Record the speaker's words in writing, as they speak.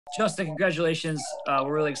Justin, congratulations.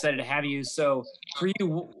 We're really excited to have you. So for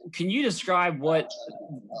you, can you describe what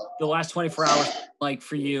the last 24 hours like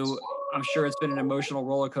for you? I'm sure it's been an emotional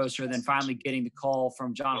roller coaster, then finally getting the call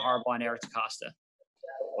from John Harbaugh and Eric DeCosta.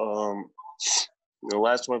 The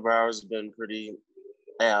last 24 hours have been pretty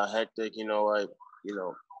hectic.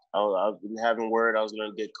 I've been having word I was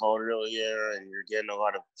going to get called earlier, and you're getting a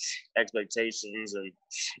lot of expectations, and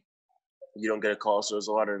you don't get a call, so there's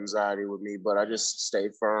a lot of anxiety with me. But I just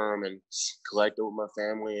stayed firm and collected with my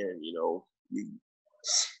family, and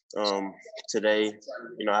today,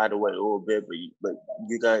 I had to wait a little bit, but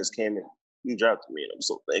you guys came and dropped me, and I'm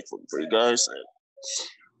so thankful for you guys. And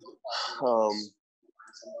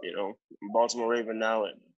I'm Baltimore Raven now,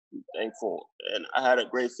 and I'm thankful. And I had a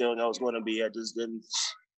great feeling I was going to be. I just didn't.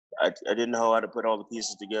 I didn't know how to put all the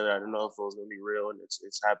pieces together. I didn't know if it was going to be real, and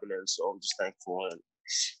it's happening. So I'm just thankful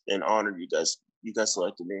and honored you guys. You guys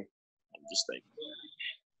selected me. I'm just thankful.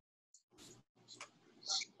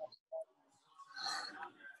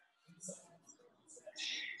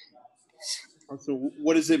 So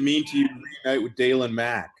what does it mean to you to reunite with Dalen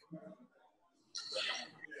Mack?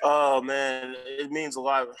 Oh, man, it means a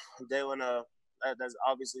lot. Dalen, that's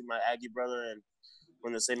obviously my Aggie brother, and we're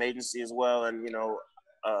in the same agency as well. And,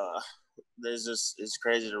 it's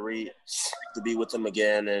crazy to be with him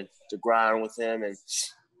again and to grind with him and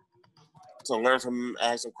to learn from him,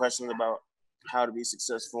 ask him questions about how to be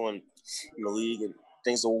successful in the league and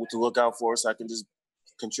things to look out for, so I can just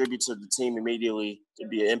contribute to the team immediately, to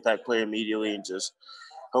be an impact player immediately, and just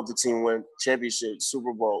help the team win championship,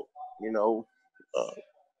 Super Bowl.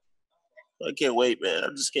 I can't wait, man. I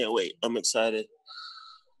just can't wait. I'm excited.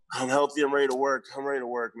 I'm healthy. I'm ready to work. I'm ready to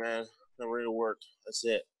work, man. I'm ready to work. That's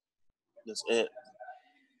it. That's it.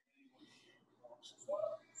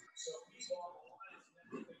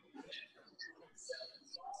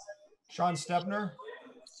 Sean Stepner.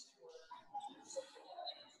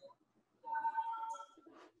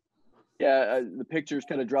 Yeah, the picture's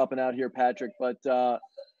kind of dropping out here, Patrick, but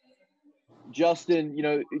Justin,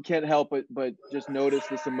 you can't help but just notice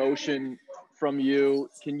this emotion from you.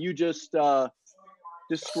 Can you just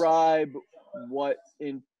describe what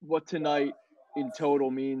tonight in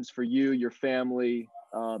total means for you, your family,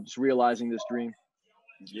 just realizing this dream?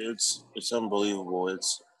 It's unbelievable.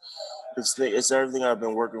 It's everything I've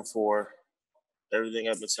been working for, everything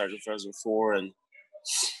I've been sacrificing for, and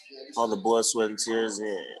all the blood, sweat, and tears,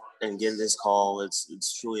 and getting this call.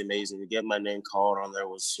 It's truly amazing. To get my name called on there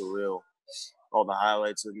was surreal. All the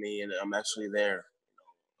highlights of me, and I'm actually there.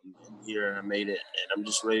 I'm here, and I made it, and I'm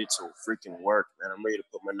just ready to freaking work, man. I'm ready to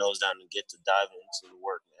put my nose down and get to dive into the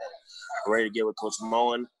work, man. I'm ready to get with Coach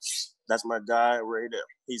Mullen. That's my guy.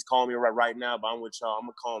 He's calling me right now, but I'm with y'all. I'm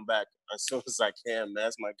gonna call him back as soon as I can, man.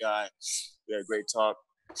 That's my guy. We had a great talk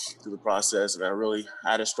through the process, and I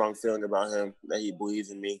had a strong feeling about him, that he believes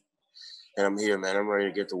in me. And I'm here, man. I'm ready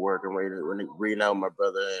to get to work. I'm ready to reunite with my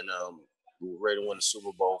brother, and we're ready to win the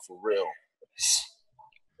Super Bowl for real.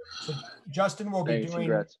 So Justin will be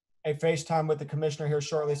doing a FaceTime with the commissioner here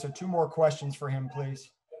shortly. So 2 more questions for him,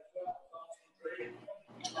 please.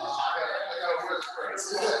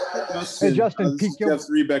 Hey, Justin, this is Jeff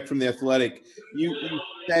Rebeck from The Athletic. You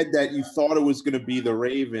said that you thought it was going to be the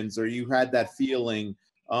Ravens, or you had that feeling.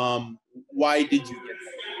 Why did you get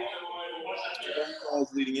phone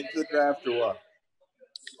calls leading into the draft, or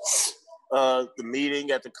what? The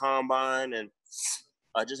meeting at the combine, and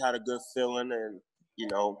I just had a good feeling, and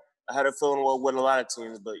I had a feeling with a lot of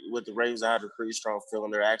teams, but with the Ravens, I had a pretty strong feeling.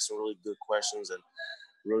 They're asking really good questions and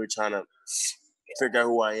really trying to figure out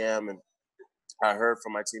who I am. And I heard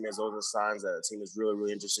from my teammates those are signs that the team is really,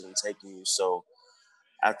 really interested in taking you. So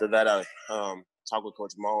after that, I talked with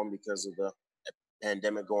Coach Mullen because of the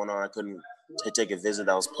pandemic going on. I couldn't take a visit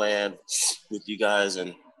that was planned with you guys,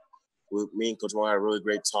 and me and Coach Mullen had a really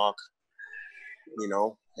great talk. And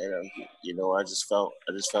I just felt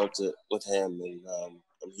it with him, and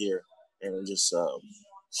I'm here, and I'm just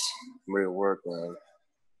ready to work, man.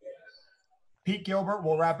 Pete Gilbert,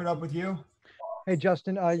 we'll wrap it up with you. Hey,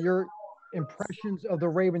 Justin, your impressions of the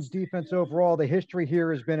Ravens defense overall, the history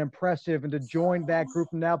here has been impressive, and to join that group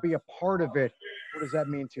and now be a part of it, what does that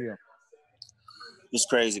mean to you? It's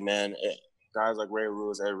crazy, man. Guys like Ray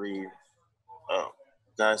Lewis, Ed Reed,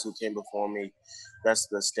 guys who came before me, that's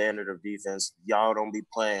the standard of defense. Y'all don't be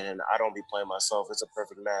playing, and I don't be playing myself. It's a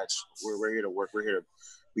perfect match. We're here to work. We're here to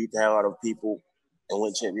beat the hell out of people and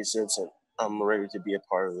win championships, and I'm ready to be a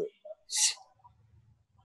part of it.